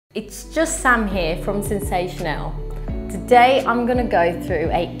It's just Sam here from SensatioNail. Today I'm going to go through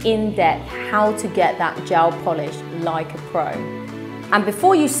an in-depth how to get that gel polish like a pro. And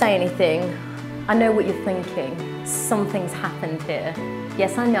before you say anything, I know what you're thinking. Something's happened here.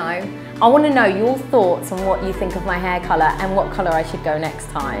 Yes, I know. I want to know your thoughts on what you think of my hair colour and what colour I should go next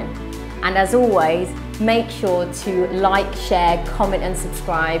time. And as always, make sure to like, share, comment and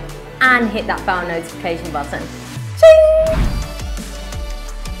subscribe and hit that bell notification button. Ching!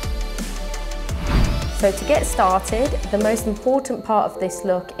 So to get started, the most important part of this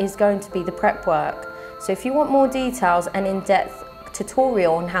look is going to be the prep work. So if you want more details and in-depth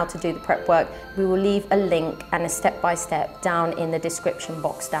tutorial on how to do the prep work, we will leave a link and a step-by-step down in the description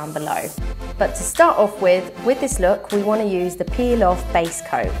box down below. But to start off with this look, we want to use the peel-off base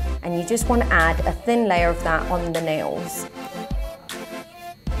coat, and you just want to add a thin layer of that on the nails.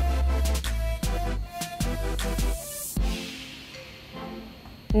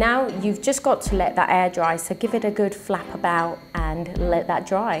 Now you've just got to let that air dry, so give it a good flap about and let that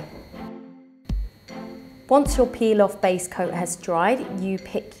dry. Once your peel-off base coat has dried, you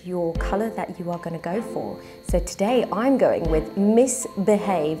pick your colour that you are going to go for. So today I'm going with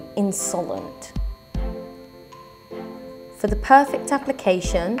Misbehave Insolent. For the perfect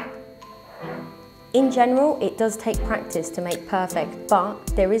application, in general it does take practice to make perfect, but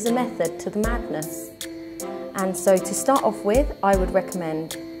there is a method to the madness. And so to start off with, I would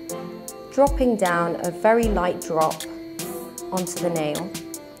recommend dropping down a very light drop onto the nail.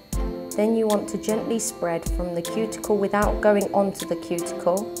 Then you want to gently spread from the cuticle without going onto the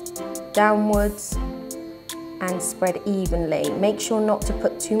cuticle, downwards, and spread evenly. Make sure not to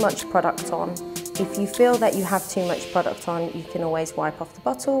put too much product on. If you feel that you have too much product on, you can always wipe off the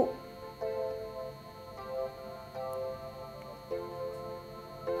bottle.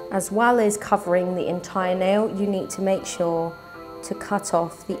 As well as covering the entire nail, you need to make sure to cut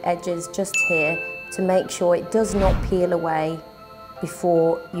off the edges just here to make sure it does not peel away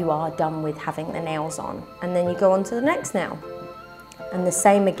before you are done with having the nails on. And then you go on to the next nail. And the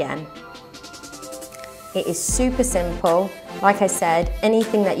same again. It is super simple. Like I said,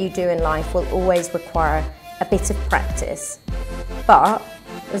 anything that you do in life will always require a bit of practice. But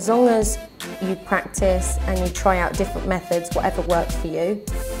as long as you practice and you try out different methods, whatever works for you,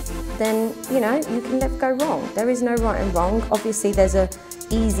 then you can never go wrong. There is no right and wrong. Obviously there's a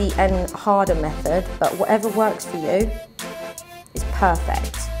easy and harder method, but whatever works for you is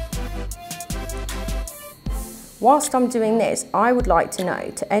perfect. Whilst I'm doing this, I would like to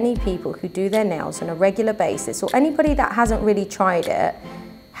know, to any people who do their nails on a regular basis, or anybody that hasn't really tried it,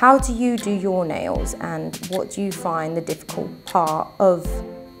 how do you do your nails and what do you find the difficult part of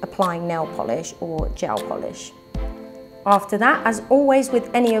applying nail polish or gel polish? After that, as always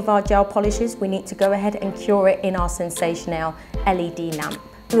with any of our gel polishes, we need to go ahead and cure it in our SensatioNail LED lamp.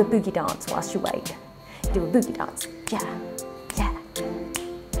 Do a boogie dance whilst you wait. Do a boogie dance, yeah, yeah.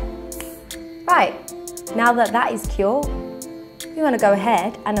 Right, now that that is cured, you want to go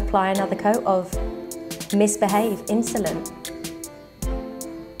ahead and apply another coat of Misbehave Insolent.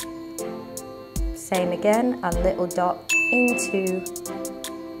 Same again, a little dot into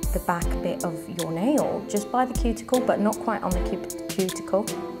the back bit of your nail, just by the cuticle, but not quite on the cuticle.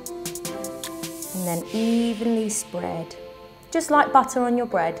 And then evenly spread, just like butter on your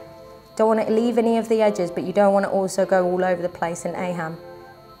bread. Don't want to leave any of the edges, but you don't want to also go all over the place in aham.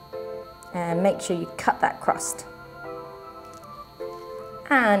 And make sure you cut that crust.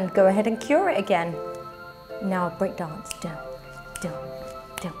 And go ahead and cure it again. Now break dance, down, down,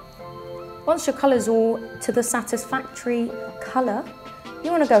 down. Once your colour's all to the satisfactory colour, you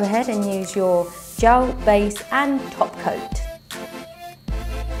want to go ahead and use your gel base and top coat.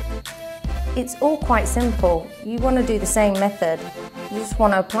 It's all quite simple. You want to do the same method. You just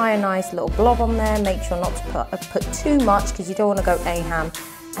want to apply a nice little blob on there, make sure not to put too much because you don't want to go aham,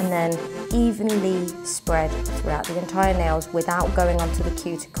 and then evenly spread throughout the entire nails without going onto the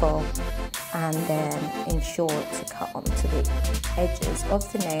cuticle, and then ensure to cut onto the edges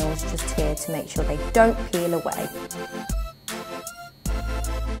of the nails just here to make sure they don't peel away.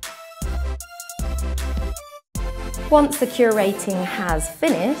 Once the curating has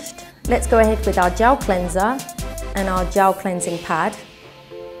finished, let's go ahead with our gel cleanser and our gel cleansing pad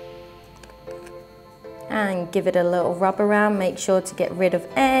and give it a little rub around. Make sure to get rid of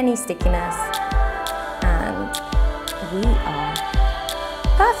any stickiness, and we are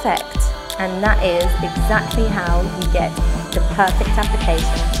perfect. And that is exactly how you get the perfect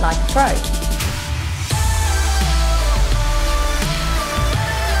application like a pro.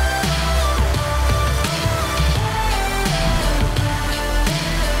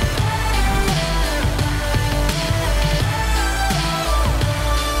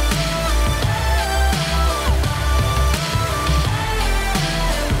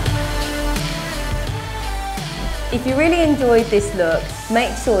 If you really enjoyed this look,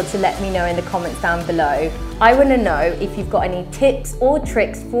 make sure to let me know in the comments down below. I want to know if you've got any tips or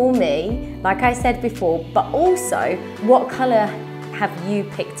tricks for me, like I said before, but also what colour have you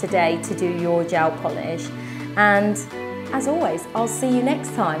picked today to do your gel polish? And as always, I'll see you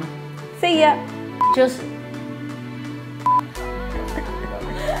next time. See ya! Just...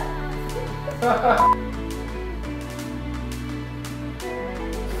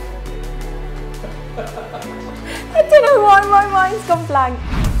 I don't know why my mind's gone blank.